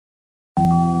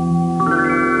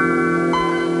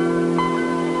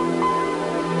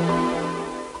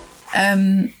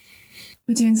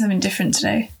We're doing something different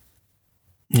today.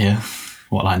 Yeah.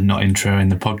 What, like not introing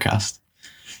the podcast?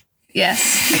 Yes.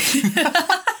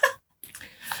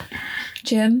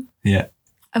 Jim? Yeah.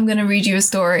 I'm going to read you a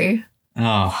story.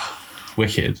 Oh,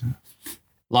 wicked.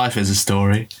 Life is a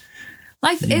story.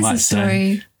 Life is a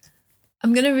story. Say.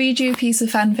 I'm going to read you a piece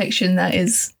of fan fiction that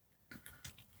is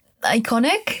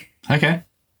iconic. Okay.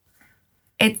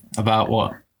 About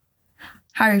what?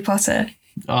 Harry Potter.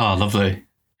 Oh, lovely.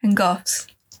 And goths.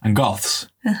 And goths?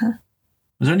 Uh-huh.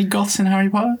 Was there any goths in Harry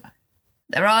Potter?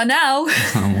 There are now.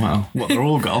 Oh, wow. What, they're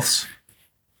all goths?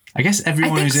 I guess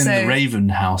everyone who's in the Raven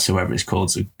House, whoever it's called,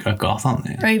 is a goth, aren't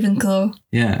they? Ravenclaw.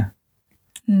 Yeah.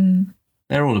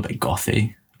 They're all a bit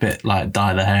gothy. A bit like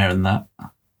dye the hair and that.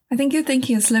 I think you're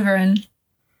thinking of Slytherin.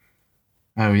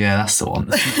 Oh, yeah, that's the one.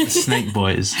 The snake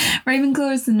boys.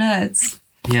 Ravenclaw is the nerds.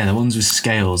 Yeah, the ones with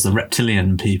scales, the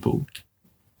reptilian people.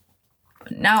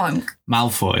 Now I'm...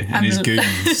 Malfoy and his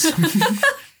goons.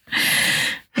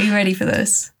 Are you ready for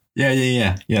this?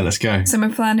 Yeah, let's go. So my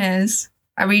plan is,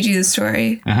 I read you the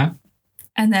story. Uh-huh.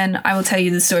 And then I will tell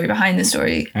you the story behind the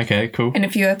story. Okay, cool. In a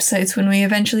few episodes when we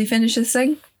eventually finish this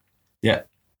thing. Yeah.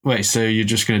 Wait, so you're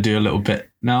just going to do a little bit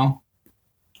now?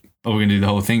 Or we're going to do the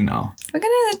whole thing now? We're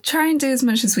going to try and do as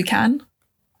much as we can.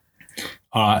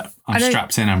 All right, I'm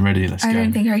strapped in, I'm ready, let's go. I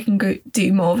don't think I can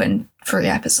do more than 3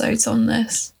 episodes on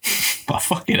this. But I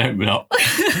fucking hope not.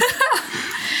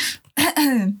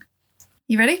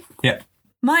 You ready? Yeah.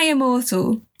 My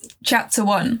Immortal, Chapter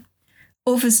 1.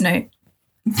 Author's note.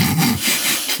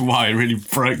 Wow, it really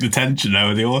broke the tension there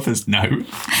with the author's note.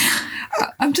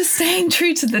 I'm just staying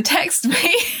true to the text,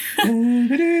 mate.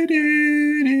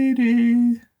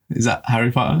 Is that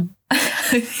Harry Potter?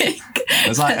 I think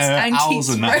there's like owls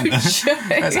and that.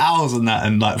 There's owls and that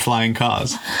and like flying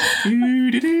cars. Are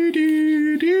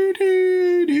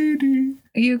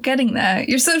you getting there?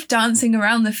 You're sort of dancing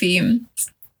around the theme.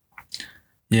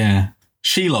 Yeah.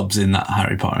 Shelob's in that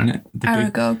Harry Potter, isn't it?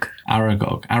 Aragog.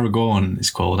 Aragorn is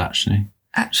called, actually.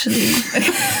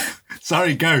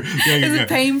 Sorry, go.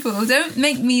 It's painful. Don't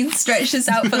make me stretch this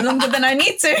out for longer than I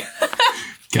need to.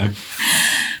 Go.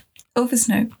 Author's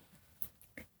note.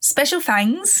 Special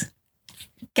fangs.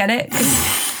 Get it?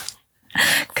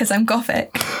 Because I'm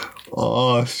gothic.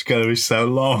 Oh, it's going to be so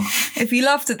long. If you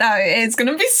laughed at that, it's going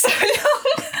to be so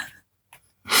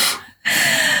long.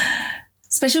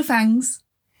 Special fangs.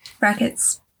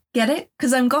 Brackets. Get it?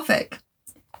 Because I'm gothic.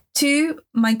 To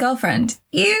my girlfriend.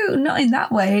 Ew, not in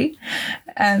that way.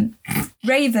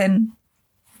 Raven.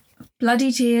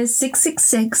 Bloody Tears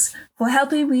 666 for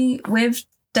helping me with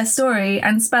the story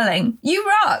and spelling. You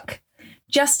rock!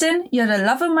 Justin, you're the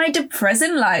love of my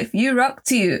depressing life. You rock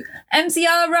too.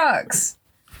 MCR rocks.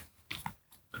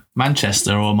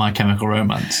 Manchester or My Chemical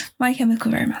Romance? My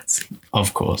Chemical Romance.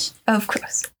 Of course. Of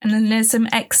course. And then there's some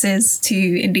X's to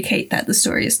indicate that the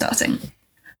story is starting.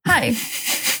 Hi.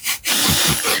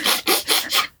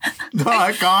 No,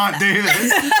 I can't do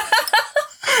this.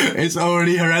 It's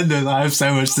already horrendous. I have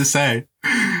so much to say.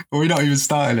 We're not even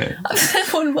starting it. I've said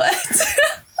one word.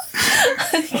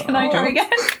 Can I go again?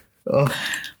 Oh.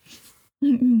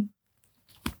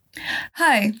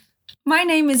 Hi. My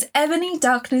name is Ebony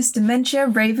Darkness Dementia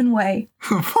Raven Way.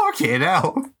 Fucking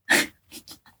hell.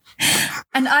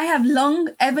 And I have long,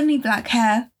 ebony black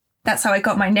hair. That's how I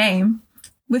got my name.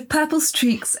 With purple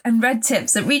streaks and red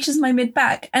tips that reaches my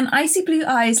mid-back and icy blue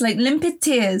eyes like limpid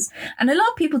tears. And a lot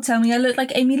of people tell me I look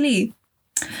like Amy Lee.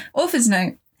 Author's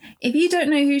note. If you don't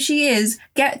know who she is,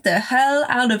 get the hell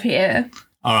out of here.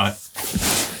 All right.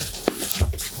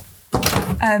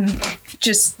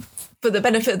 Just for the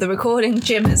benefit of the recording,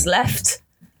 Jim has left.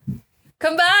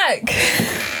 Come back.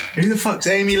 Who the fuck's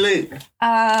Amy Lee?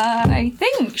 I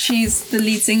think she's the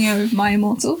lead singer of My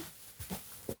Immortal.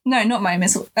 No, not My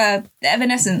Immortal.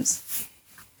 Evanescence.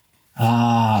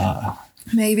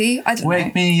 Maybe. I don't know.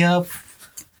 Wake me up.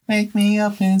 Wake me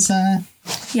up inside.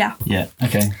 Yeah. Yeah.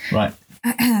 Okay. Right.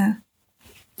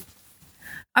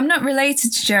 I'm not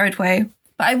related to Jared Way,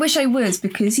 but I wish I was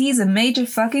because he's a major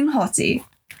fucking hottie.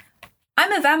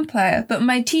 I'm a vampire, but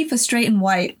my teeth are straight and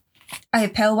white. I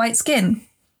have pale white skin.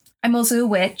 I'm also a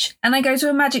witch, and I go to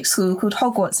a magic school called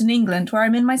Hogwarts in England where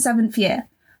I'm in my 7th year.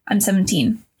 I'm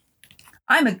 17.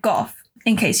 I'm a goth,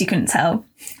 in case you couldn't tell,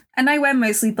 and I wear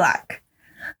mostly black.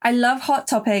 I love Hot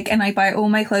Topic and I buy all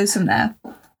my clothes from there.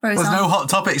 There's no Hot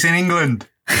Topics in England.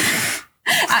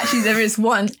 Actually, there is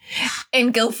one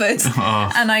in Guildford,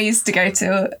 and I used to go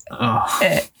to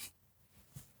it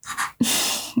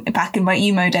back in my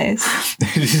emo days.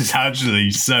 This is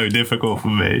actually so difficult for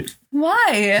me.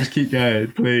 Why? Just keep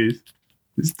going, please.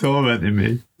 It's tormenting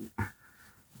me.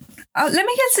 Let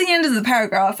me get to the end of the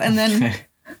paragraph, and then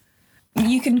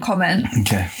You can comment.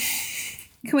 Okay.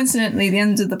 Coincidentally, the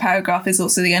end of the paragraph is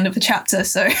also the end of the chapter,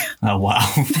 so... Oh, wow.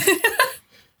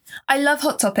 I love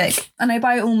Hot Topic, and I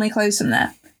buy all my clothes from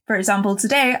there. For example,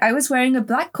 today I was wearing a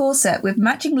black corset with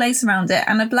matching lace around it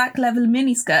and a black leather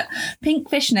miniskirt, pink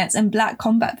fishnets and black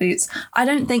combat boots. I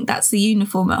don't think that's the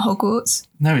uniform at Hogwarts.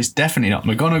 No, it's definitely not.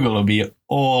 McGonagall will be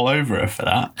all over her for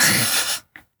that.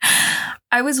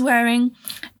 I was wearing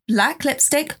black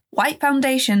lipstick, white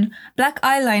foundation, black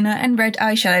eyeliner and red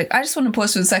eyeshadow. I just want to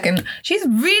pause for a second. She's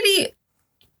really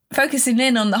focusing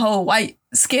in on the whole white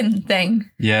skin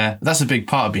thing. Yeah, that's a big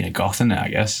part of being a goth, isn't it, I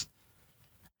guess?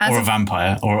 As or a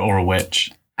vampire, or a witch.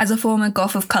 As a former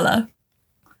goth of colour.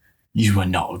 You were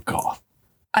not a goth.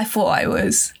 I thought I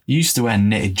was. You used to wear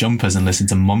knitted jumpers and listen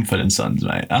to Mumford & Sons,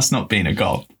 mate. That's not being a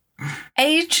goth.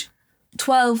 Age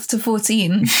 12 to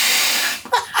 14.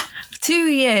 2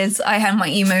 years I had my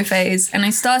emo phase, and I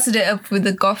started it up with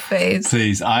the goth phase.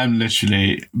 Please, I'm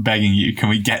literally begging you, can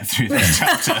we get through this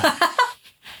chapter?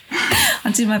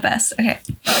 I'll do my best. Okay.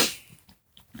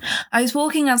 I was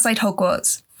walking outside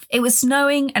Hogwarts. It was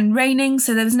snowing and raining,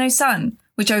 so there was no sun,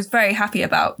 which I was very happy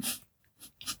about.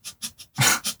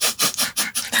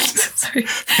 Sorry.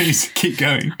 Please, keep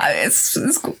going.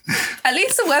 It's cool. At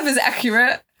least the weather's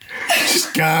accurate.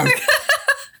 Just go.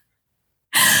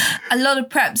 A lot of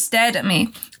preps stared at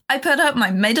me. I put up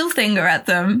my middle finger at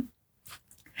them.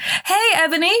 "Hey,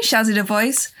 Ebony," shouted a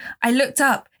voice. I looked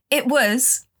up. It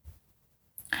was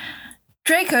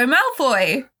Draco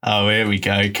Malfoy. Oh, here we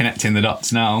go. Connecting the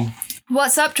dots now.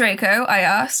 "What's up, Draco?" I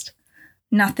asked.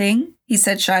 "Nothing," he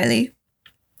said shyly.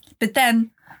 But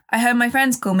then I heard my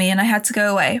friends call me and I had to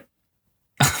go away.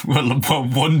 Well, what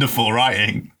wonderful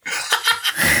writing.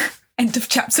 End of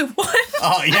chapter 1.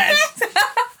 Oh, yes.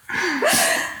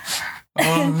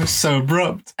 Oh, that's so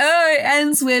abrupt. Oh, it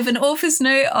ends with an author's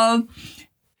note of,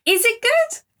 "Is it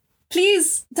good?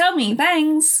 Please tell me,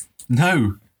 thanks."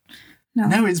 No,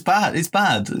 No. it's bad. It's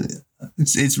bad.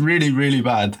 It's really, really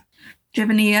bad. Do you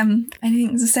have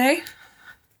anything to say?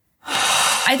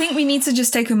 I think we need to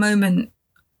just take a moment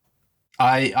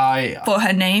for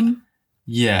her name.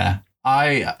 Yeah.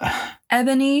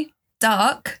 Ebony,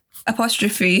 Dark,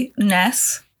 apostrophe,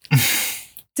 Ness,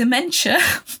 Dementia,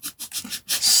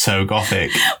 So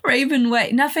gothic. Raven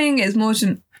Way. Nothing is more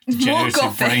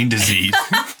Degenerative brain gothic disease.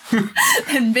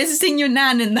 than visiting your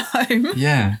nan in the home.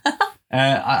 Yeah.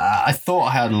 I thought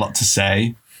I had a lot to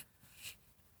say,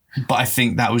 but I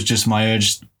think that was just my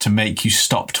urge to make you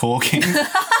stop talking.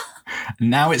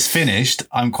 Now it's finished,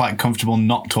 I'm quite comfortable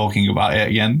not talking about it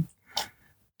again.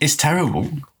 It's terrible.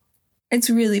 It's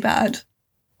really bad.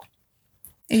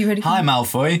 Are you ready? "Hi,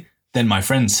 Malfoy." Then my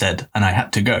friend said, and I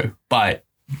had to go. Bye.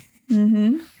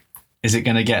 Mm-hmm. Is it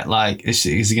going to get is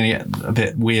it going to get a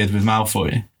bit weird with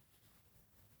Malfoy?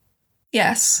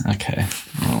 Yes. Okay.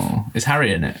 Oh, is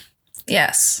Harry in it?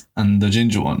 Yes. And the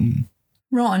ginger one?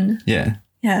 Ron. Yeah.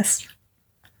 Yes.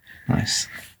 Nice.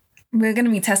 We're going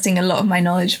to be testing a lot of my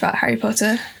knowledge about Harry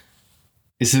Potter.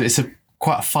 It's a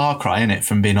quite a far cry, isn't it,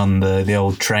 from being on the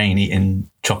old train eating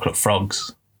chocolate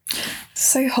frogs.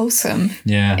 So wholesome.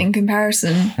 Yeah. In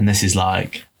comparison. And this is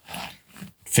like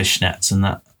fishnets and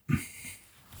that.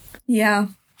 Yeah.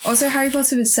 Also, Harry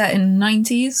Potter was set in the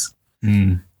 90s.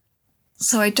 Mm.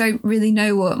 So I don't really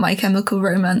know what My Chemical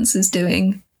Romance is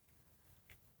doing.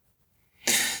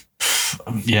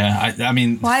 Yeah, I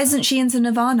mean... Why isn't she into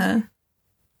Nirvana?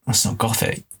 That's not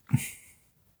gothic.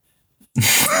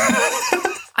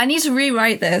 I need to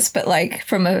rewrite this, but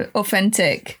from an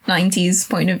authentic 90s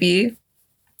point of view.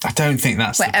 I don't think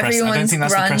that's Where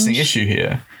the pressing issue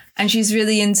here. And she's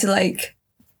really into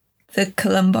the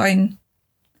Columbine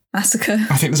massacre.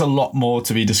 I think there's a lot more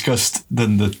to be discussed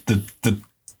than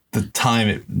the time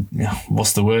it...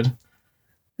 What's the word?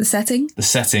 The setting? The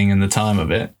setting and the time of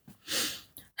it.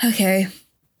 Okay.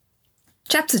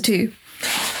 Chapter 2.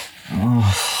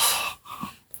 Oh.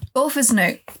 Author's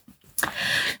note.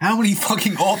 How many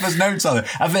fucking author's notes are there?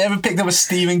 Have they ever picked up a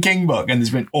Stephen King book and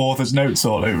there's been author's notes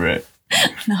all over it?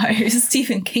 No, it's a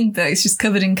Stephen King book. It's just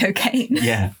covered in cocaine.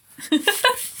 Yeah.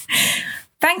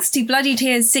 Thanks to Bloody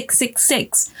Tears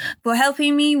 666 for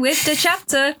helping me with the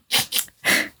chapter.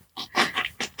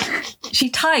 She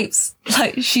types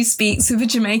like she speaks with a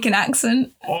Jamaican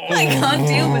accent. Oh. I can't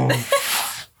deal with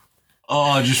it.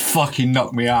 Oh, just fucking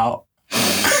knock me out.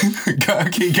 Go,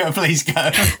 please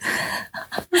go.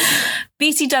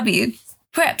 BTW.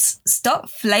 Preps, stop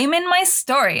flaming my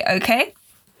story, okay?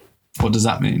 What does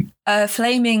that mean?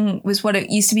 Flaming was what it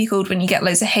used to be called when you get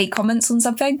loads of hate comments on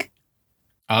something.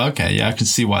 Oh, okay, yeah, I can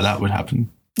see why that would happen.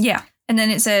 Yeah. And then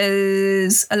it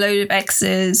says a load of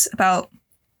X's about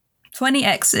 20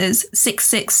 X's,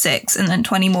 666, and then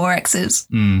 20 more X's.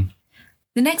 Mm.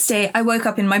 The next day, I woke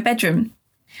up in my bedroom.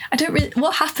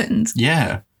 What happened?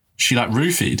 Yeah. She like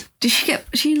roofied.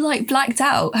 She like blacked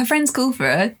out. Her friends call for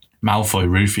her. Malfoy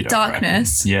roofied her.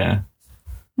 Darkness. Yeah.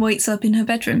 Wakes up in her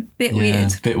bedroom. Bit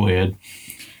weird. Bit weird.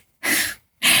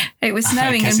 It was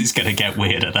snowing. I guess it's going to get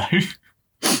weirder though.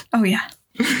 Oh, yeah.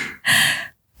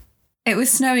 It was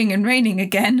snowing and raining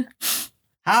again.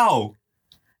 How?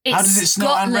 How does it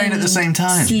snow and rain at the same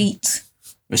time? Sleet.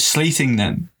 It's sleeting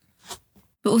then.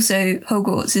 But also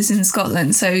Hogwarts is in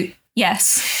Scotland, so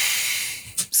yes.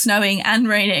 Snowing and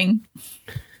raining.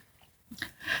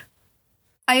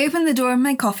 I opened the door of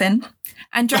my coffin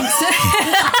and drank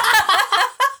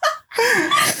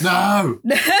No!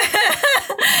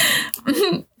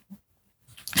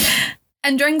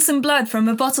 and drank some blood from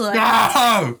a bottle.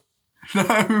 No!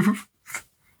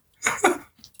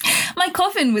 My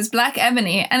coffin was black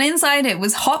ebony, and inside it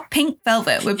was hot pink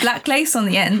velvet with black lace on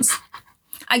the ends.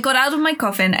 I got out of my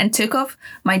coffin and took off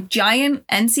my giant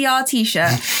NCR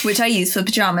t-shirt, which I use for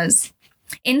pajamas.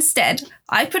 Instead,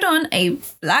 I put on a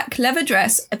black leather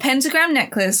dress, a pentagram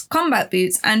necklace, combat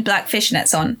boots, and black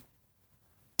fishnets on.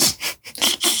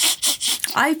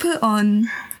 I put on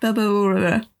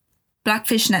black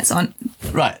fishnets on.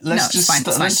 Right, let's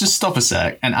just stop a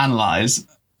sec and analyse.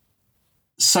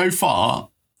 So far,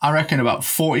 I reckon about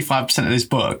 45% of this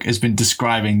book has been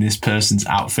describing this person's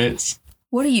outfits.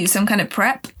 What are you, some kind of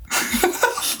prep?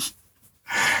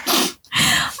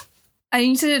 I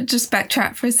need to just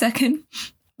backtrack for a second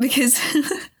because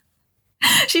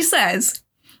she says,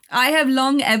 I have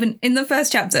long ebony, in the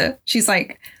first chapter, she's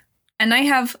like, and I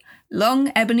have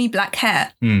long ebony black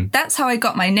hair. Mm. That's how I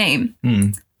got my name.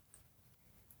 Mm.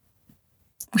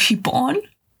 Was she born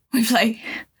with like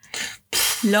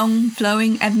long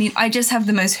flowing ebony? I just have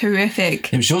the most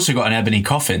horrific. Yeah, she also got an ebony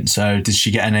coffin, so did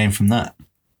she get her name from that?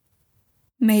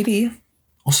 Maybe.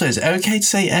 Also, is it okay to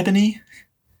say ebony?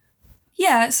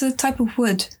 Yeah, it's a type of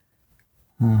wood.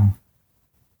 Oh.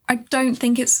 I don't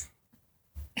think it's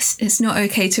not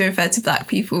okay to refer to black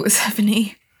people as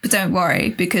ebony. But don't worry,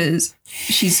 because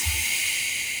she's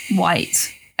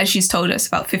white, as she's told us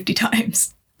about 50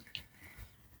 times.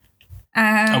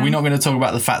 Are we not going to talk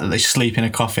about the fact that they sleep in a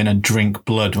coffin and drink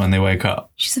blood when they wake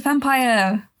up? She's a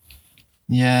vampire.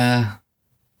 Yeah.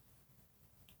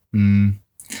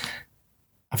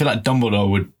 I feel like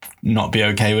Dumbledore would not be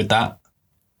okay with that.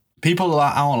 People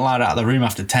aren't allowed out of the room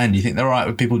after 10. Do you think they're all right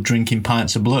with people drinking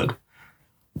pints of blood?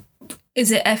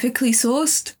 Is it ethically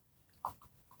sourced?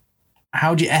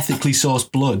 How do you ethically source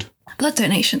blood? Blood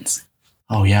donations.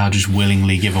 Oh, yeah, I'll just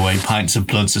willingly give away pints of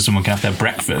blood so someone can have their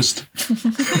breakfast.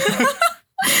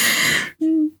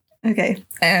 Okay.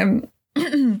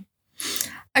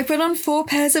 I put on 4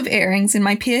 pairs of earrings in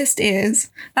my pierced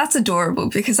ears. That's adorable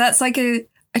because that's like a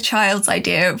child's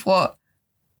idea of what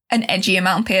an edgy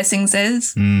amount of piercings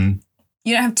is. Mm.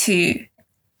 You don't have 2.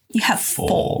 You have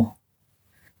 4.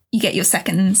 You get your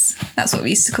seconds. That's what we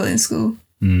used to call it in school.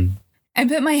 Mm. I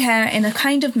put my hair in a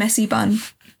kind of messy bun.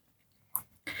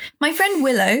 My friend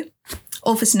Willow,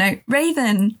 author's note,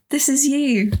 Raven, this is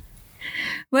you,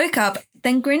 woke up,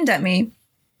 then grinned at me.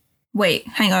 Wait,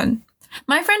 hang on.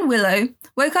 My friend Willow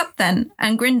woke up then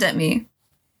and grinned at me.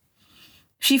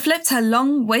 She flipped her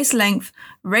long waist-length,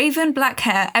 raven black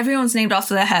hair. Everyone's named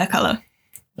after their hair colour.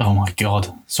 Oh my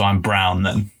God. So I'm brown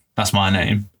then. That's my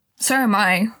name. So am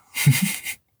I.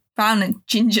 Brown and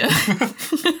ginger.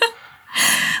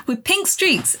 With pink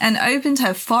streaks and opened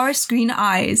her forest green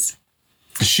eyes.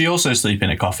 Does she also sleep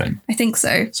in a coffin? I think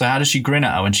so. So how does she grin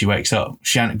at her when she wakes up?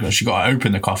 She got to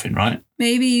open the coffin, right?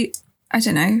 Maybe, I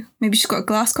don't know. Maybe she's got a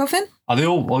glass coffin? Are they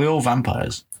all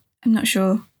vampires? I'm not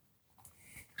sure.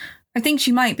 I think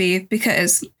she might be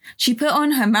because she put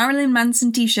on her Marilyn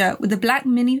Manson t-shirt with the black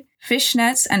mini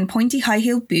fishnets and pointy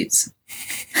high-heeled boots.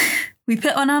 We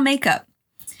put on our makeup.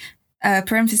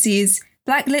 Parentheses,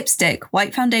 black lipstick,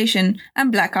 white foundation,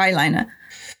 and black eyeliner.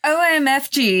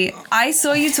 OMFG, I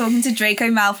saw you talking to Draco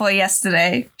Malfoy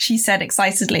yesterday, she said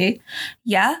excitedly.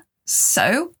 Yeah?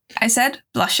 So? I said,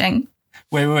 blushing.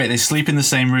 Wait. They sleep in the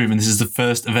same room and this is the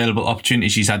first available opportunity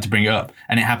she's had to bring it up.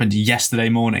 And it happened yesterday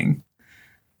morning.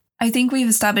 I think we've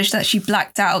established that she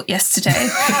blacked out yesterday.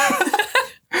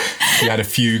 She had a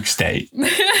fugue state.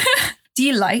 Do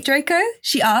you like Draco?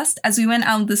 She asked as we went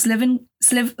out of the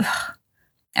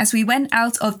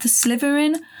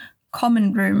Slytherin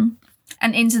common room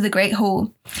and into the Great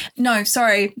Hall. No,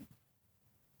 sorry.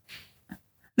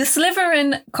 The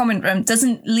Slytherin common room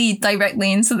doesn't lead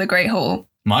directly into the Great Hall.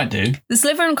 Might do. The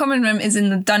Slytherin common room is in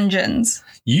the dungeons.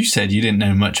 You said you didn't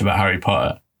know much about Harry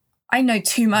Potter. I know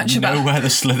too much You know about... where the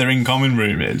Slytherin common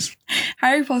room is.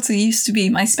 Harry Potter used to be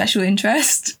my special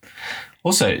interest.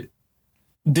 Also,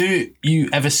 do you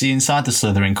ever see inside the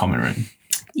Slytherin common room?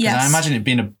 'Cause Yes. I imagine it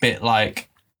being a bit like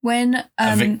When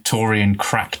a Victorian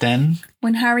crack den.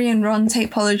 when Harry and Ron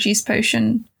take Polyjuice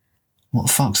Potion What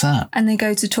the fuck's that? and they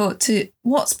go to talk to...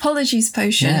 What's Polyjuice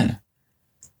Potion? Yeah.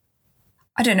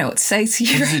 I don't know what to say to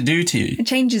What you. does it do to you? It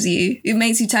changes you. It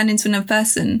makes you turn into another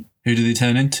person. Who do they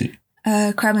turn into?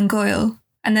 Crabbe and Goyle.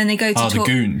 And then they go to Oh, the talk...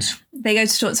 goons. They go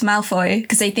to talk to Malfoy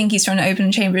because they think he's trying to open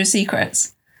a Chamber of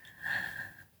Secrets.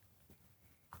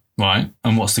 Right.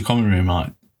 And what's the common room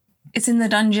like? It's in the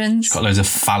dungeons. Got loads of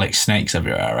phallic snakes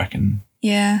everywhere, I reckon.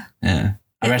 Yeah. Yeah.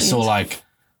 I reckon it's all Weird. like,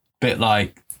 bit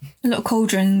like, Little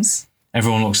cauldrons.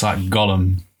 everyone looks like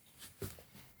Gollum.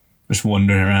 Just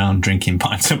wandering around drinking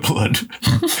pints of blood.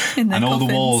 In their And all the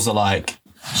coffins. walls are like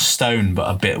stone but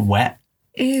a bit wet.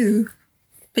 Ew.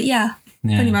 But yeah,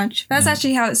 Yeah. pretty much. That's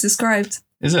actually how it's described.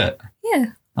 Is it? Yeah.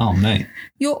 Oh, mate.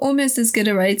 You're almost as good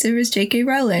a writer as J.K.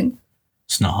 Rowling.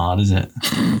 It's not hard, is it?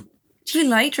 Do you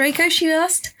like Draco? She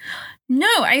asked. No,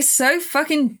 I so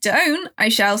fucking don't, I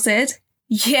shouted.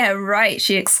 Yeah, right,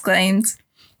 she exclaimed.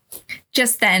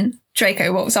 Just then,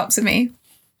 Draco walks up to me.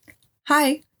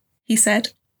 Hi, he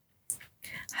said.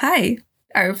 Hi,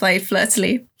 I replied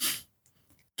flirtily.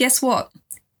 Guess what?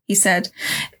 He said.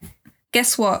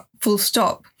 Guess what? Full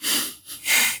stop.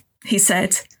 He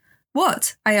said.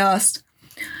 What? I asked.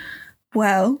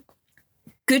 Well,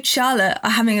 Good Charlotte are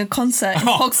having a concert in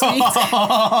Hogsmeade.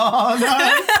 Oh,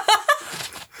 no.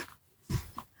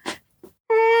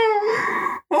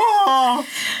 Oh.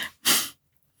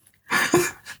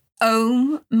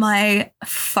 Oh my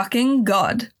fucking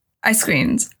god, I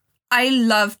screamed. I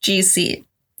love GC.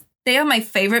 They are my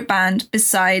favorite band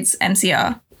besides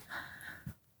MCR.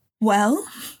 Well,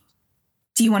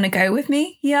 do you want to go with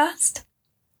me? He asked.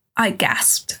 I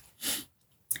gasped.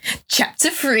 Chapter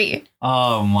 3.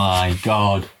 Oh my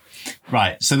god.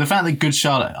 Right, so the fact that Good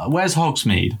Charlotte... Where's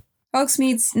Hogsmeade?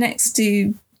 Hogsmeade's next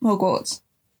to Hogwarts.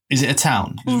 Is it a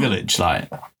town? Is it a village? Like,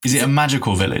 is it a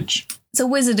magical village? It's a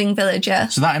wizarding village, yeah.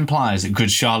 So that implies that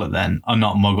Good Charlotte then are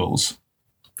not muggles.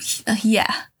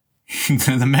 Yeah.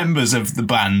 The members of the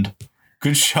band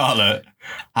Good Charlotte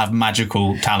have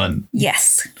magical talent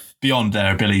Yes. beyond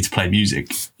their ability to play music,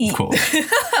 of course.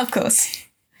 Of course.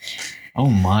 Oh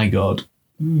my god.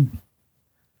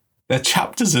 Their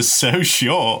chapters are so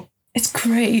short. It's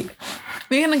great.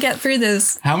 We're going to get through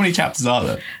this. How many chapters are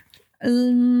there?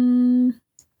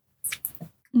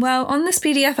 Well, on this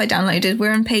PDF I downloaded,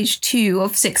 we're on page 2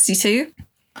 of 62.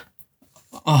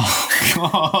 Oh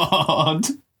god.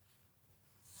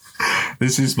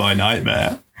 This is my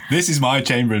nightmare. This is my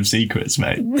Chamber of Secrets,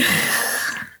 mate.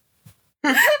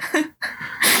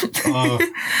 Oh,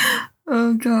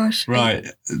 Oh, gosh. right.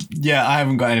 Yeah, I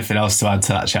haven't got anything else to add to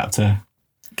that chapter.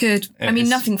 Good. I mean, It's-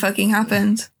 nothing fucking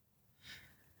happened.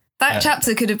 That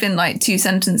chapter could have been like 2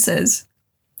 sentences.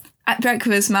 At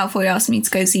breakfast, Malfoy asked me to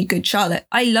go see Good Charlotte.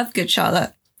 I love Good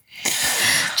Charlotte.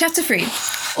 Chapter 3.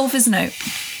 Author's note.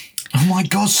 Oh my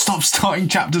god, stop starting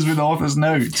chapters with author's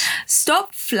notes.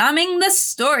 Stop flamming the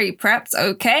story, preps,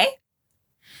 okay?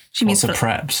 She means What's a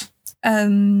preps?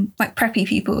 like preppy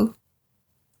people.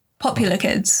 Popular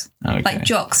kids. Okay. Like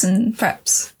jocks and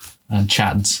preps. And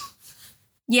chads.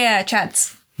 Yeah,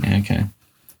 chads. Yeah, okay.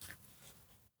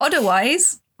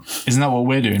 Otherwise, Isn't that what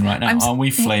we're doing right now? I'm- Aren't we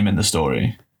flaming the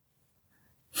story?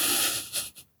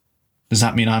 Does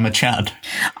that mean I'm a chad?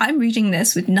 I'm reading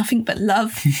this with nothing but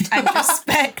love and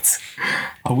respect.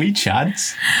 Are we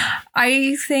chads?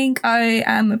 I think I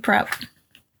am a prep.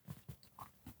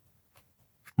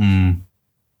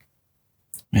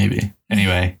 Maybe.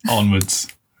 Anyway, onwards.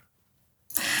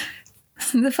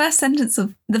 The first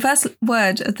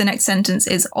word of the next sentence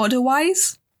is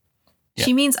otherwise. Yeah.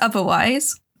 She means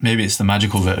otherwise. Maybe it's the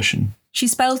magical version. She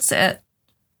spells it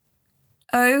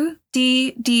ODDERWIZE.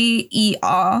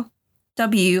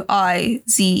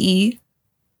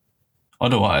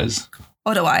 Otherwise.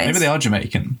 Otherwise. Maybe they are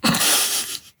Jamaican.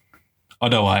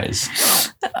 Otherwise.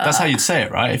 That's how you'd say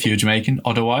it, right? If you were Jamaican.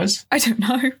 Otherwise. I don't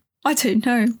know. I don't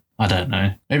know. I don't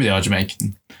know. Maybe they are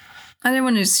Jamaican. I don't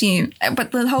want to assume.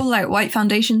 But the whole like white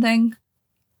foundation thing.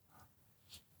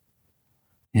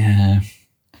 Yeah.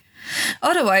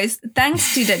 Otherwise,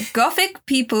 thanks to the Gothic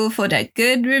people for their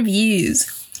good reviews.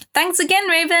 Thanks again,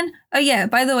 Raven. Oh yeah,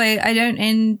 by the way, I don't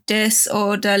in diss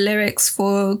or the lyrics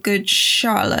for Good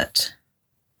Charlotte.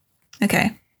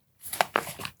 Okay.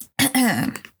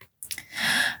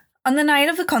 On the night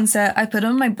of the concert, I put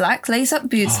on my black lace-up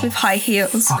boots with high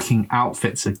heels. Fucking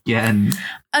outfits again.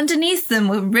 Underneath them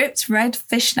were ripped red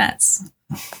fishnets.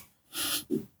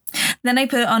 Then I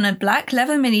put on a black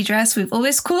leather mini dress with all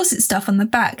this corset stuff on the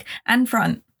back and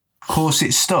front.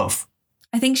 Corset stuff?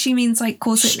 I think she means like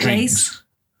corset lace. Strings.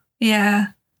 Yeah.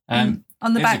 Um,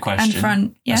 On the here's a back question. and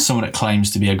front. Yeah. As someone that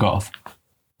claims to be a goth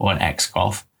or an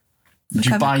ex-goth, would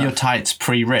you buy your tights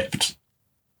pre-ripped?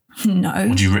 No.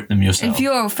 Would you rip them yourself? If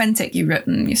you're authentic, you rip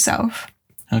them yourself.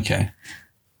 Okay.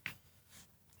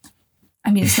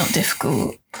 I mean, it's not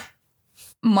difficult.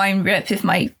 Mine rip if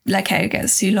my leg hair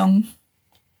gets too long.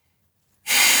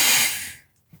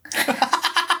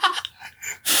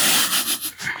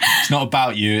 It's not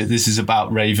about you. This is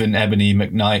about Raven, Ebony,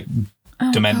 McKnight,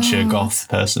 dementia, goth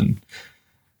person.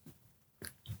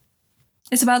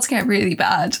 It's about to get really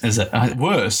bad. Is it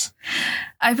worse?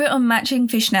 I put on matching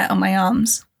fishnet on my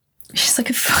arms. She's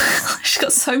like she's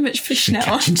got so much fishnet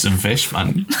on. Catching some fish,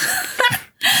 man.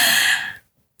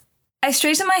 I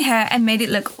straightened my hair and made it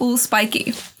look all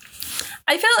spiky.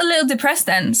 I felt a little depressed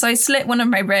then, so I slit one of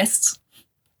my wrists.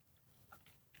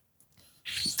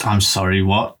 I'm sorry,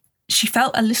 what? She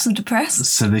felt a little depressed.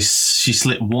 So she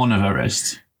slit one of her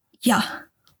wrists. Yeah.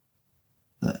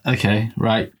 Okay,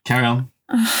 right. Carry on.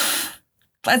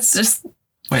 That's just...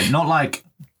 Wait, not like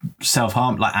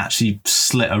self-harm, like actually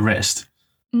slit a wrist.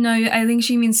 No, I think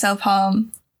she means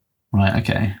self-harm. Right,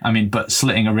 okay. I mean, but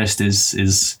slitting a wrist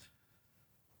is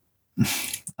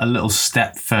a little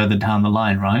step further down the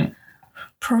line, right?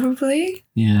 Probably.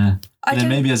 Yeah. But then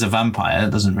maybe as a vampire,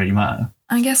 it doesn't really matter.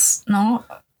 I guess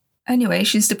not. Anyway,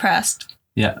 she's depressed.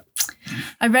 Yeah.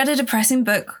 I read a depressing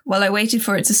book while I waited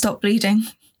for it to stop bleeding.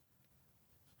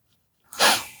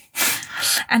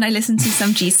 And I listened to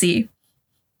some GC.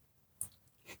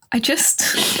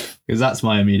 Because that's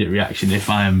my immediate reaction if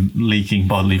I am leaking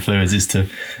bodily fluids is to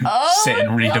sit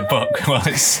and read a book while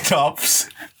it stops.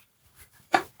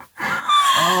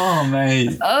 Oh,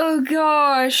 mate. Oh,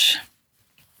 gosh.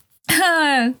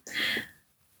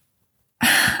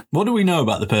 What do we know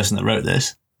about the person that wrote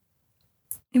this?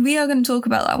 We are going to talk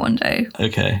about that one day.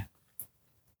 Okay.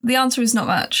 The answer is not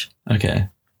much. Okay.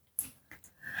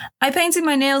 I painted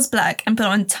my nails black and put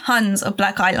on tons of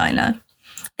black eyeliner.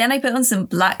 Then I put on some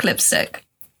black lipstick.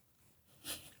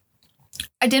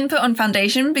 I didn't put on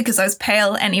foundation because I was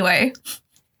pale anyway.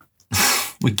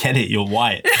 We get it, you're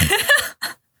white.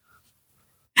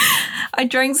 I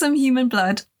drank some human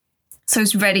blood, so I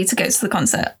was ready to go to the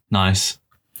concert. Nice.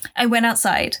 I went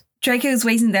outside. Draco was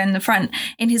waiting there in the front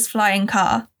in his flying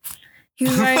car. He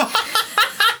was wearing...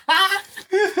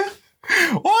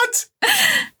 What?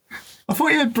 I thought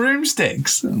you had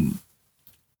broomsticks.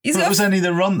 It was only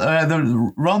the Ron that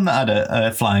had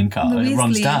a flying car.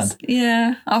 Ron's dad.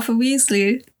 Yeah, Arthur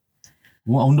Weasley. I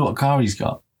wonder what car he's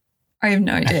got. I have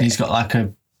no idea. He's got like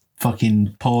a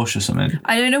fucking Porsche or something.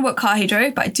 I don't know what car he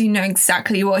drove, but I do know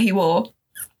exactly what he wore.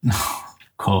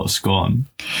 Course, go on.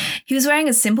 He was wearing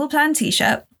a Simple Plan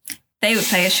t-shirt. They would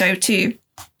play a show too.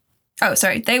 Oh,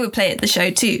 sorry. They would play at the show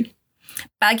too.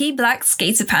 Baggy black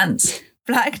skater pants,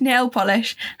 black nail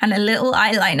polish, and a little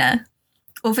eyeliner.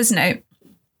 Author's note.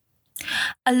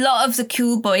 A lot of the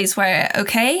cool boys wear it,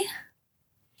 okay?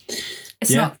 It's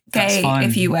not gay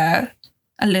if you wear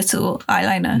a little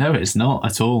eyeliner. No, it's not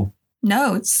at all.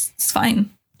 No, it's fine.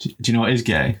 Do you know what is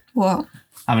gay? What?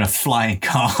 Having a flying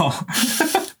car.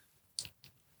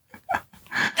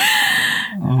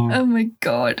 Oh my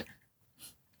god.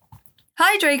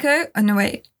 Hi, Draco. Oh, no,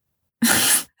 wait.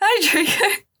 Hi,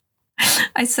 Draco.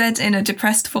 I said in a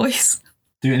depressed voice.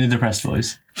 Do it in a depressed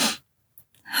voice.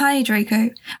 Hi,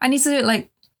 Draco. I need to do it like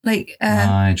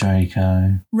hi,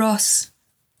 Draco. Ross.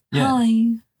 Yeah.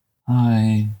 Hi.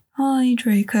 Hi. Hi,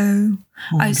 Draco.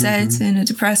 Oh, I said in a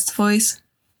depressed voice.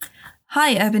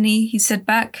 Hi, Ebony, he said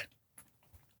back.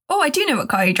 Oh, I do know what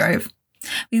car he drove.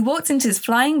 We walked into his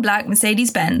flying black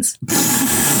Mercedes-Benz.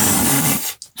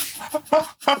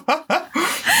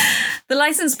 The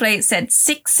license plate said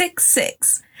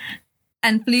 666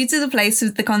 and flew to the place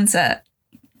of the concert.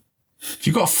 If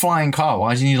you've got a flying car,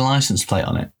 why do you need a license plate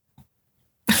on it?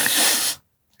 I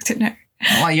don't know.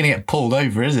 Not like you're going to get pulled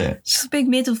over, is it? Just a big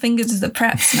middle finger to the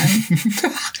preps,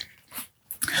 man.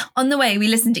 On the way, we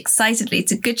listened excitedly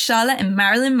to Good Charlotte and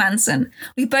Marilyn Manson.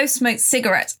 We both smoked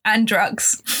cigarettes and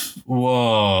drugs.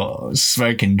 Whoa,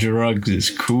 smoking drugs is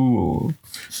cool.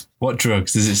 What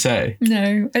drugs does it say?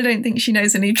 No, I don't think she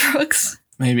knows any drugs.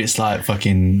 Maybe it's like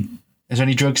fucking... Is there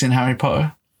any drugs in Harry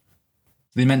Potter?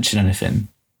 Do they mention anything?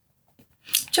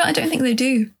 I don't think they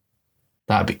do.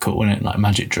 That'd be cool, wouldn't it? Like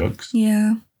magic drugs.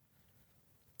 Yeah.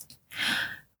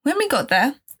 When we got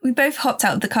there, we both hopped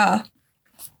out of the car.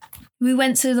 We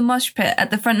went to the mosh pit at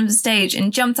the front of the stage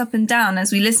and jumped up and down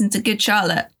as we listened to Good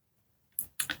Charlotte.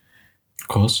 Of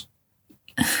course.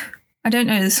 I don't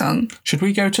know the song. Should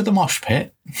we go to the mosh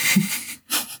pit?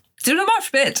 Do the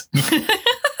mosh pit.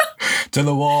 To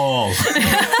the wall.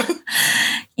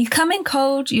 You come in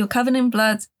cold, you're covered in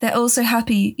blood. They're all so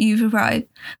happy you've arrived.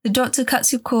 The doctor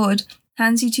cuts your cord,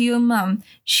 hands you to your mum.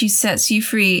 She sets you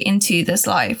free into this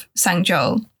life, sang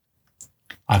Joel.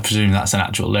 I presume that's an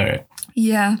actual lyric.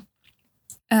 Yeah.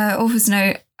 Author's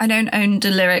note, I don't own the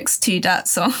lyrics to that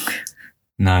song.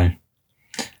 No.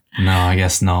 No, I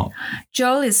guess not.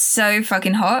 Joel is so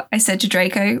fucking hot, I said to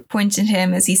Draco, pointing to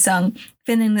him as he sung,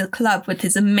 filling the club with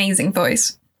his amazing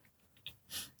voice.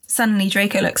 Suddenly,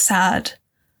 Draco looked sad.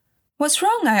 What's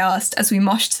wrong? I asked as we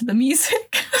moshed to the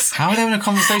music. How are they having a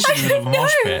conversation in the middle of a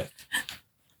mosh pit?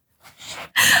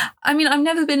 I mean, I've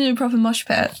never been in a proper mosh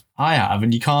pit. I have,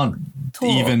 and you can't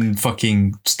even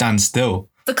fucking stand still.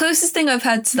 The closest thing I've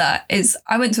had to that is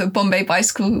I went to a Bombay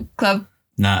Bicycle Club.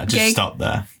 Nah, just gig. stop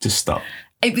there. Just stop.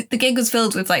 The gig was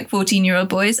filled with like 14-year-old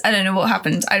boys. I don't know what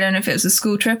happened. I don't know if it was a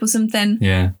school trip or something.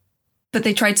 Yeah. But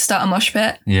they tried to start a mosh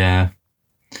pit. Yeah.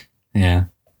 Yeah.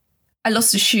 I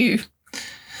lost a shoe.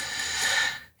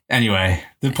 Anyway,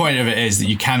 the point of it is that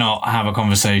you cannot have a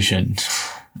conversation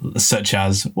such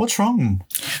as, what's wrong?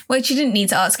 Which you didn't need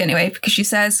to ask anyway, because she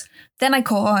says, then I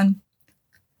caught on.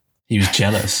 He was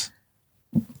jealous.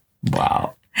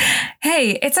 Wow.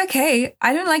 Hey, it's okay.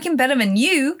 I don't like him better than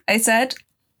you, I said.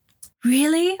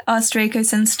 Really? Asked Draco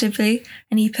sensitively,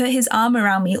 and he put his arm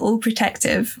around me, all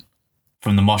protective.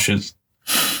 From the moshers.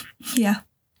 Yeah.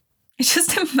 It's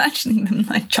just imagining them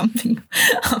like jumping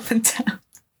up and down.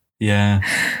 Yeah.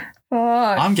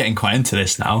 Fuck. I'm getting quite into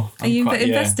this now. Are you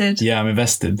invested? Yeah, I'm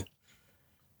invested.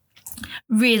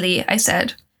 Really, I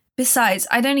said. Besides,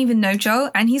 I don't even know Joel,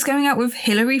 and he's going out with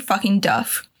Hilary fucking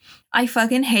Duff. I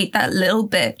fucking hate that little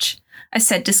bitch, I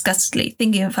said disgustedly,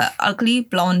 thinking of her ugly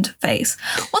blonde face.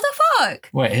 What the fuck?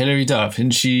 Wait, Hilary Duff,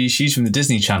 isn't she's from the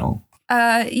Disney Channel?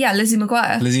 Yeah, Lizzie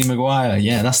McGuire. Lizzie McGuire,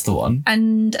 yeah, that's the one.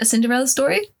 And A Cinderella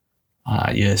Story?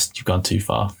 Yes, you've gone too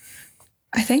far.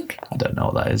 I think. I don't know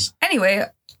what that is. Anyway,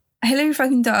 Hilary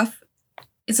fucking Duff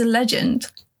is a legend.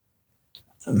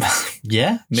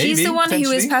 Yeah, maybe. She's the one who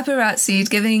was paparazzi'd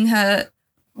giving her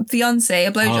fiancé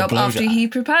a blowjob after he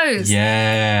proposed.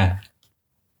 Yeah.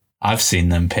 I've seen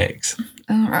them pics.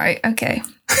 All right, okay.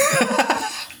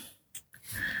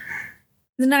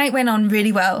 The night went on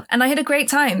really well, and I had a great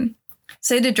time.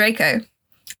 So did Draco.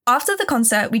 After the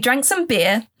concert, we drank some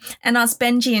beer and asked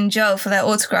Benji and Joel for their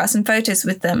autographs and photos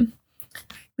with them.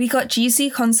 We got juicy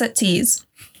concert teas.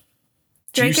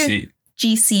 Draco, Juicy?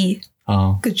 GC.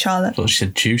 Oh. Good Charlotte. I thought she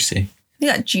said juicy. We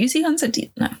got juicy concert teas?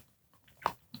 No.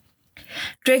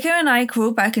 Draco and I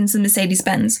crawled back into the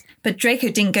Mercedes-Benz, but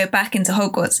Draco didn't go back into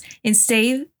Hogwarts.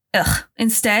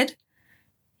 Instead,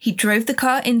 he drove the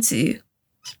car into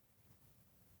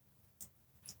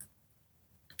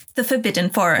the Forbidden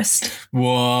Forest.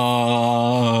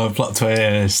 Whoa, plot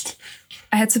twist.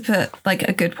 I had to put like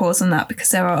a good pause on that because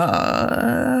there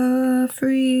are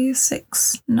 3,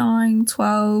 6, 9,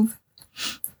 12,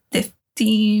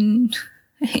 15,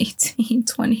 18,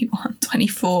 21,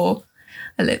 24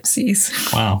 ellipses.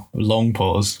 Wow, long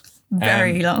pause.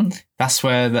 Very long. That's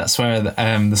where the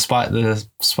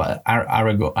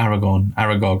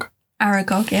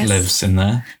Aragog Yes. lives in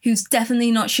there. Who's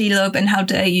definitely not Shelob, and how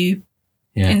dare you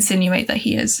insinuate that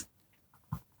he is.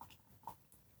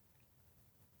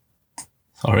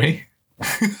 Sorry?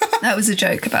 That was a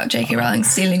joke about J.K. Rowling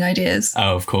stealing ideas.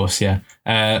 Oh, of course, yeah.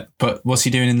 But what's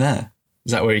he doing in there?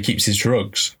 Is that where he keeps his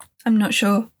drugs? I'm not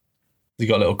sure. He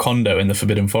got a little condo in the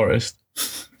Forbidden Forest.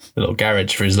 A little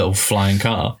garage for his little flying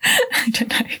car. I don't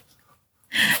know.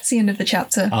 It's the end of the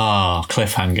chapter. Ah,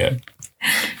 cliffhanger.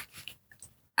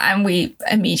 And we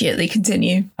immediately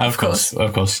continue. Of course.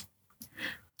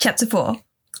 Chapter 4.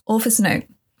 Author's note.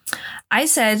 I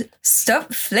said,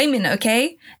 stop flaming,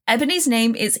 okay? Ebony's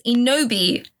name is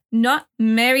Inobi, not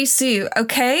Mary Sue,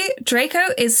 okay? Draco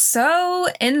is so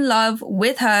in love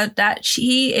with her that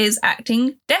he is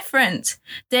acting different.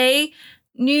 They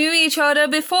knew each other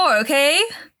before, okay?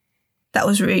 That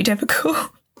was really difficult.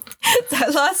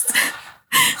 That last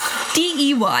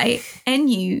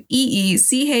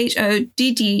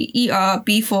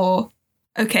DEYNUEECHODDERB4.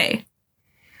 Okay.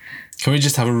 Can we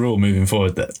just have a rule moving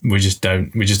forward that we just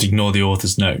ignore the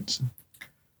author's notes?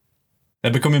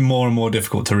 They're becoming more and more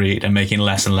difficult to read and making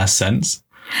less and less sense.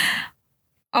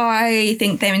 I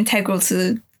think they're integral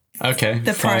to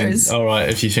the prose. All right,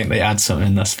 if you think they add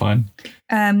something, that's fine.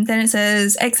 Then it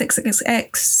says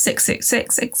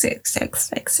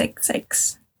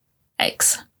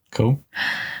X666X666X. Cool.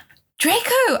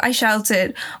 Draco, I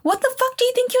shouted. What the fuck do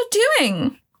you think you're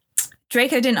doing?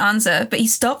 Draco didn't answer, but he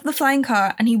stopped the flying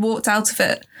car and he walked out of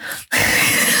it.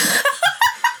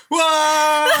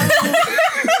 Whoa!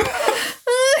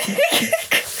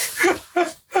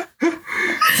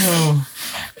 Oh.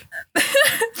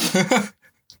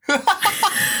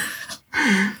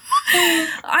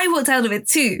 I walked out of it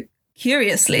too,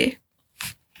 curiously.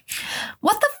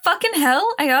 What the fucking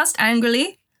hell? I asked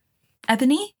angrily.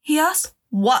 Ebony? He asked.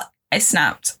 What? I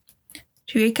snapped.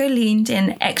 Draco leaned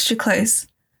in extra close,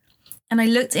 and I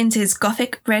looked into his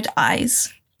gothic red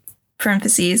eyes.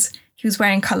 Parentheses. He was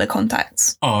wearing colour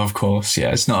contacts. Oh, of course.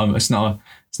 Yeah, it's not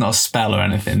a spell or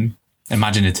anything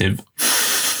imaginative.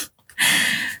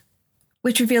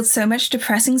 Which revealed so much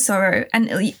depressing sorrow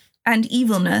and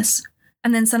evilness.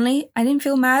 And then suddenly, I didn't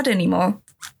feel mad anymore.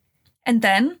 And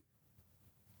then,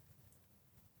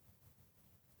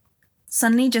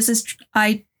 suddenly, just as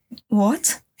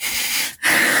what?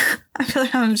 I feel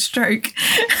like I'm having a stroke.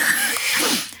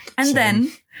 And Same.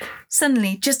 then,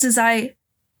 suddenly, just as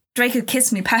Draco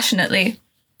kissed me passionately.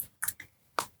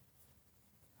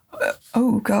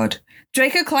 Oh, God.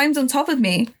 Draco climbed on top of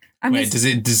me. And Wait, does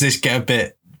this get a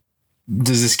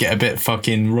bit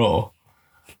fucking raw?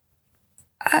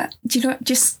 do you know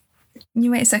what?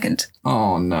 You wait a second.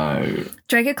 Oh no.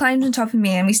 Draco climbed on top of me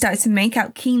and we started to make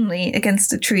out keenly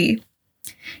against a tree.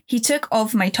 He took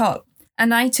off my top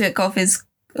and I took off his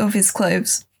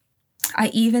clothes. I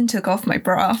even took off my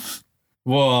bra.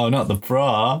 Whoa, not the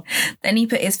bra. Then he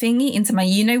put his thingy into my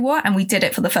you-know-what and we did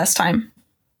it for the first time.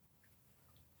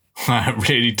 That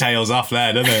really tails off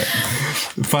there, doesn't it?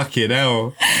 Fucking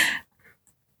hell.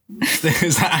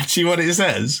 Is that actually what it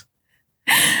says?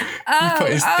 He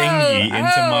put his thingy into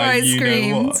my I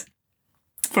you-know-what. screamed.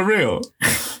 For real?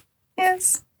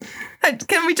 Yes.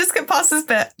 Can we just get past this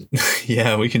bit?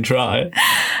 Yeah, we can try.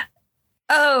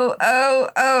 Oh,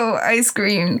 I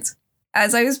screamed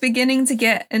as I was beginning to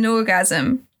get an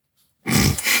orgasm.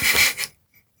 I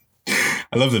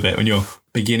love the bit when you're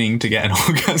beginning to get an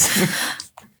orgasm.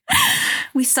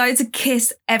 We started to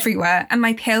kiss everywhere and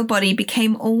my pale body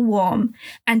became all warm.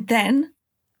 And then...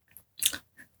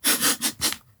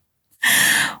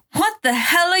 What the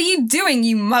hell are you doing,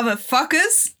 you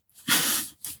motherfuckers?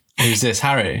 Who's this,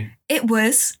 Harry? It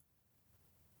was...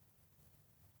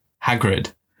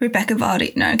 Hagrid. Rebecca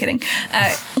Vardy. No, I'm kidding.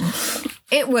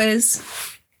 It was...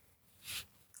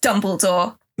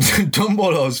 Dumbledore.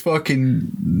 Dumbledore's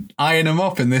fucking eyeing him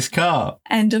up in this car.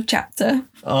 End of chapter.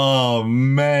 Oh,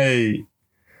 mate.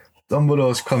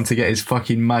 Dumbledore's come to get his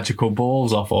fucking magical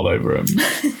balls off all over him. Do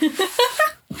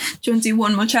you want to do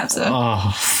one more chapter?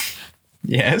 Oh,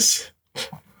 yes.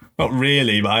 Not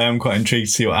really, but I am quite intrigued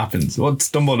to see what happens. What's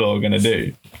Dumbledore going to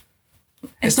do?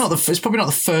 It's probably not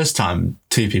the first time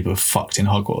two people have fucked in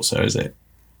Hogwarts, though, is it?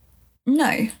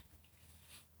 No.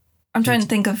 I'm trying to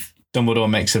think of Dumbledore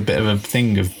makes a bit of a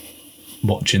thing of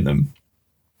watching them.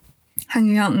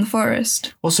 hanging out in the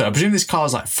forest. Also, I presume this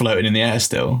car's like floating in the air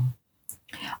still.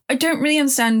 I don't really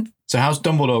understand. So how's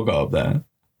Dumbledore got up there?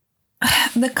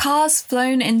 The car's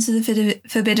flown into the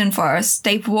Forbidden Forest.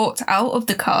 They've walked out of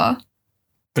the car.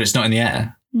 But it's not in the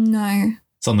air. No.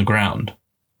 It's on the ground.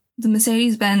 The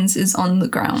Mercedes-Benz is on the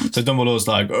ground. So Dumbledore's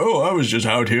like, oh, I was just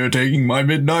out here taking my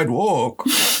midnight walk.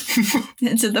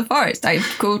 Into the forest I've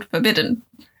called Forbidden.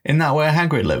 Isn't that where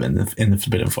Hagrid lives in the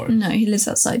Forbidden Forest? No, he lives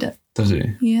outside it. Does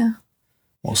he? Yeah.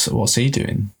 What's he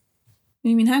doing? What do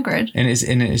you mean Hagrid?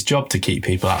 In his job to keep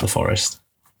people out of the forest.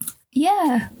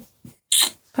 Yeah.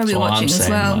 Probably That's what watching I'm as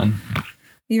saying, well. Man.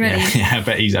 You ready? Yeah, I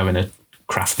bet he's having a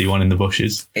crafty one in the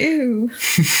bushes. Ew.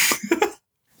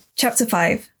 Chapter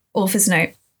 5. Author's note.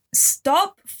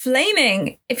 Stop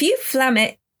flaming. If you flam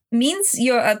it, means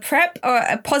you're a prep or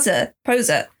a poser.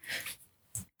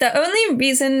 The only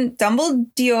reason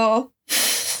Dumbledore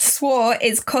swore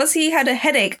is because he had a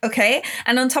headache, okay?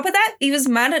 And on top of that, he was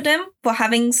mad at them for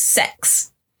having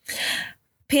sex.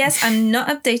 P.S. I'm not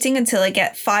updating until I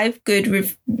get 5 good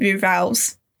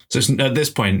reviews. So at this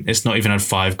point, it's not even had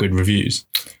 5 good reviews.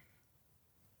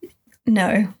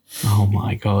 No. Oh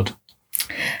my god.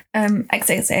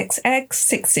 XXXX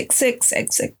 666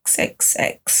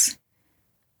 XXXX.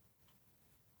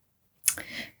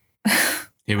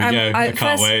 Here we go. I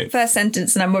can't wait. First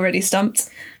sentence and I'm already stumped.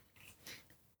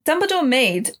 Dumbledore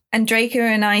made and Draco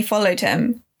and I followed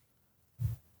him.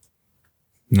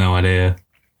 No idea.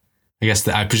 I guess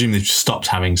I presume they've stopped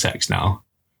having sex now.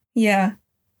 Yeah.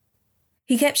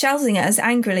 He kept shouting at us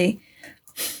angrily.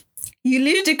 You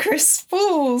ludicrous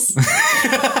fools.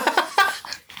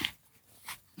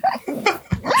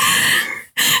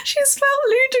 She spelled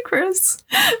ludicrous.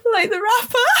 Like the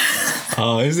rapper.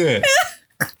 Oh, is it?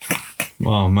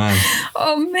 Oh, man.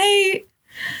 Oh, mate.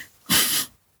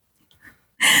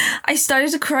 I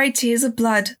started to cry tears of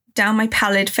blood down my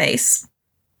pallid face.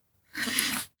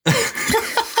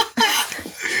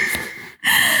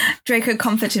 Draco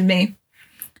comforted me.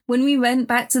 When we went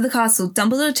back to the castle,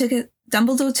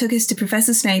 Dumbledore took us to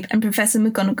Professor Snape and Professor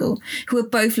McGonagall, who were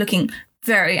both looking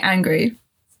very angry.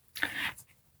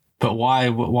 But why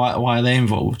are they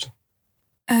involved?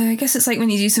 I guess it's like when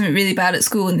you do something really bad at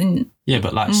school and then... Yeah,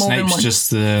 but like Snape's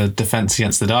just the Defense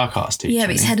Against the Dark Arts teacher. Yeah,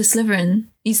 but he's head of Slytherin.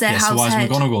 He's their house head. So why is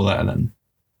McGonagall there then?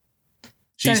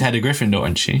 She's head of Gryffindor,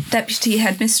 isn't she? Deputy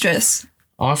headmistress.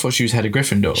 Oh, I thought she was head of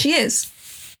Gryffindor. She is.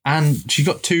 And she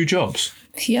got 2 jobs.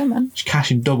 Yeah, man. She's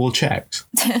cashing double checks.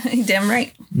 Damn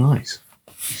right. Nice.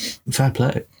 Fair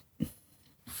play.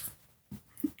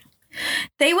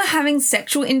 They were having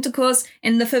sexual intercourse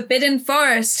in the Forbidden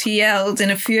Forest, he yelled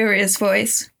in a furious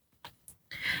voice.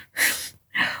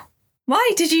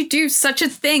 Why did you do such a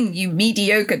thing, you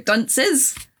mediocre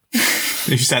dunces?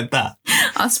 Who said that?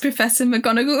 Asked Professor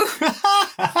McGonagall.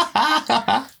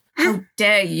 How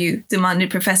dare you?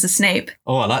 Demanded Professor Snape.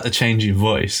 Oh, I like the change in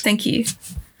voice. Thank you.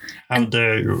 How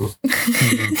dare you?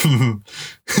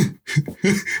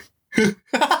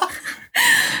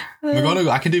 McGonagall,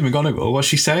 I can do McGonagall. What's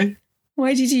she say?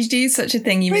 Why did you do such a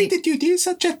thing, you Why did you do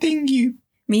such a thing, you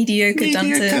mediocre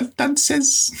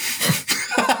dunces?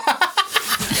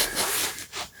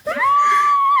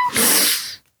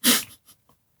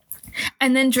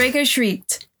 And then Draco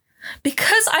shrieked,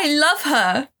 because I love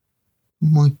her. Oh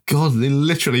my God, they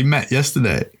literally met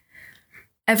yesterday.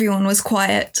 Everyone was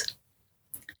quiet.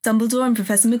 Dumbledore and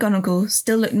Professor McGonagall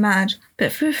still looked mad,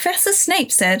 but Professor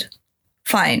Snape said,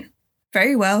 fine,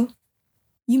 very well.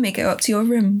 You may go up to your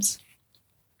rooms.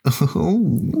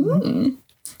 Oh.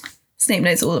 Snape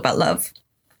knows all about love.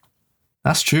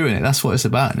 That's true, isn't it? That's what it's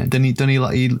about, isn't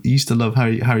it? He used to love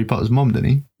Harry Potter's mom, didn't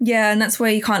he? Yeah, and that's why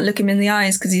you can't look him in the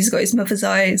eyes, because he's got his mother's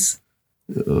eyes.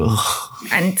 Ugh.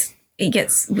 And he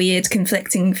gets weird,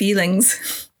 conflicting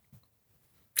feelings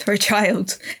for a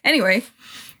child. Anyway,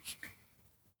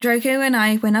 Draco and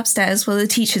I went upstairs while the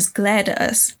teachers glared at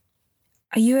us.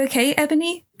 Are you okay,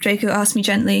 Ebony? Draco asked me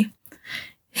gently.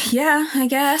 Yeah, I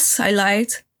guess, I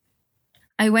lied.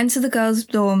 I went to the girls'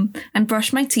 dorm and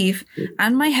brushed my teeth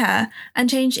and my hair and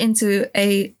changed into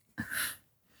a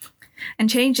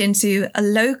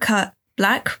low-cut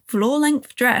black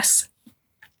floor-length dress.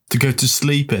 To go to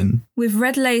sleep in? With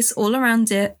red lace all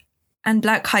around it and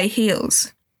black high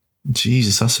heels.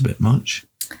 Jesus, that's a bit much.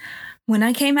 When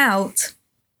I came out,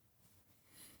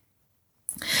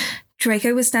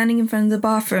 Draco was standing in front of the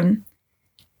bathroom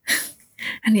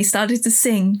and he started to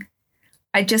sing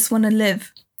I Just Want to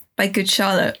Live by Good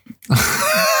Charlotte.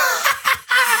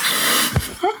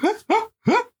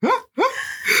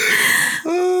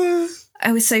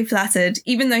 I was so flattered,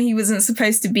 even though he wasn't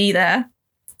supposed to be there.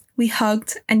 We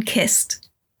hugged and kissed.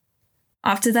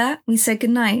 After that, we said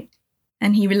goodnight,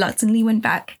 and he reluctantly went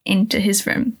back into his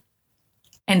room.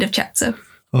 End of chapter.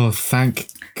 Oh, thank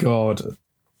God.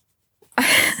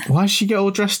 Why did she get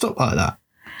all dressed up like that?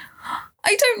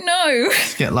 I don't know.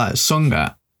 To get like sung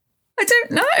at? I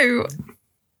don't know.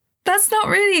 That's not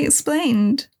really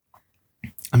explained.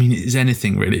 I mean, is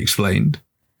anything really explained?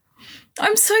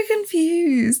 I'm so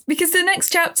confused because the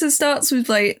next chapter starts with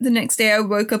like the next day I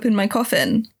woke up in my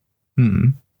coffin.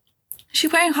 Is she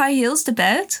wearing high heels to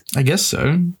bed? I guess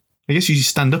so. I guess you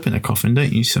stand up in a coffin,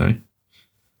 don't you? So.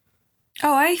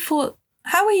 Oh, I thought.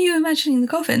 How are you imagining the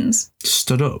coffins?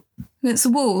 Stood up. Against the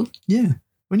wall? Yeah.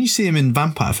 When you see them in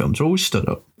vampire films, they're always stood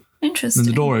up. Interesting. And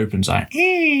the door opens like.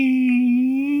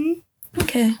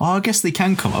 Okay. Oh, I guess they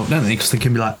can come up, don't they? Because they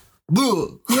can be like.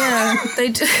 Yeah, they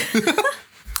do.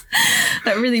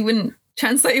 That really wouldn't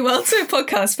translate well to a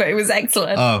podcast, but it was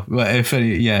excellent. Oh, well, if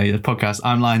any, yeah, podcast.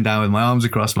 I'm lying down with my arms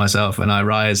across myself, and I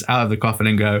rise out of the coffin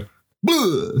and go.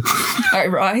 Bleh! I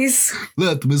rise.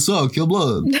 Let me suck your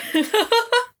blood.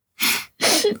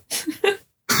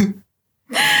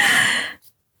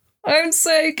 I'm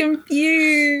so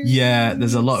confused. Yeah,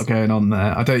 there's a lot going on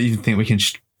there. I don't even think we can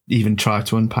even try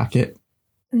to unpack it.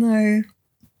 No.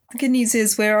 The good news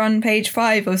is we're on page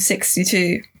 5 of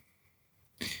 62.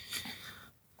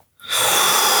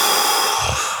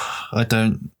 I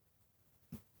don't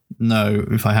know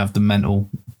if I have the mental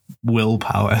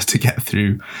willpower to get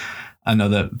through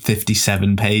another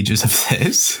 57 pages of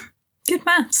this. Good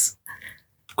maths.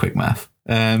 Quick math.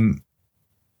 I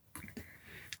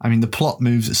mean, the plot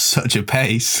moves at such a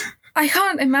pace. I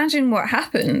can't imagine what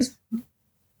happened.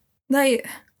 Like,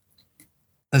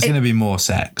 there's going to be more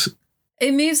sex.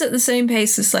 It moves at the same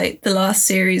pace as like the last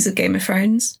series of Game of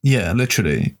Thrones. Yeah,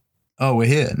 literally. Oh, we're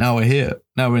here. Now we're here.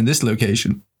 Now we're in this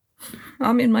location.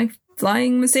 I'm in my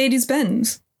flying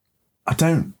Mercedes-Benz.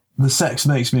 The sex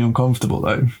makes me uncomfortable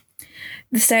though.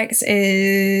 The sex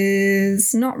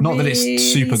is not really that it's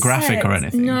super graphic sex. or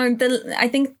anything. No, I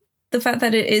think the fact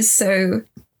that it is so...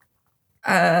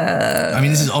 I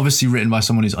mean, this is obviously written by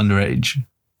someone who's underage.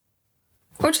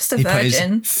 Or just a He put his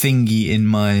virgin. thingy in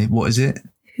my, what is it?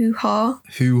 Hoo-ha,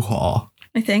 Hoo-ha.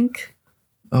 I think.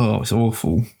 Oh, it's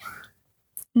awful.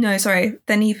 No, sorry.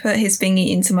 Then he put his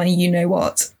thingy into my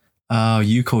you-know-what. Oh,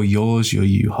 you call yours your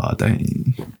you-ha, don't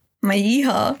you? My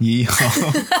yeehaw.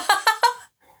 Yeehaw.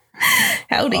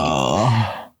 Howdy.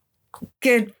 Oh,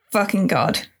 Good fucking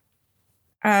God.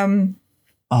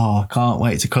 I can't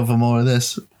wait to cover more of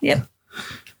this. Yep.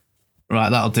 Right,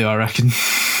 that'll do, I reckon.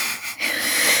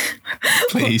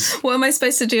 Please. What am I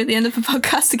supposed to do at the end of the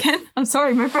podcast again? I'm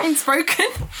sorry, my brain's broken.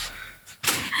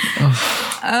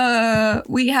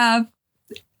 We have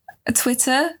a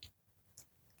Twitter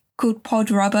called Pod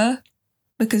Rubber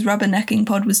because Rubbernecking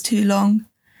Pod was too long.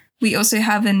 We also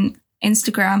have an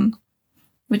Instagram,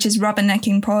 which is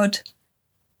Rubbernecking Pod.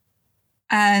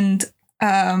 And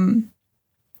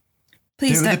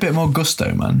please Do it with a bit more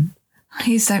gusto, man.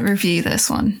 please don't review this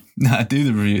one. Nah, do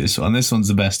the review of this one. This one's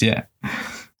the best yet.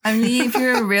 Only if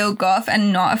you're a real goth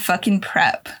and not a fucking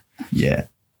prep. Yeah.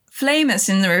 Flame us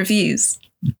in the reviews.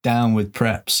 Down with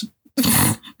preps.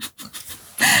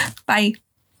 Bye.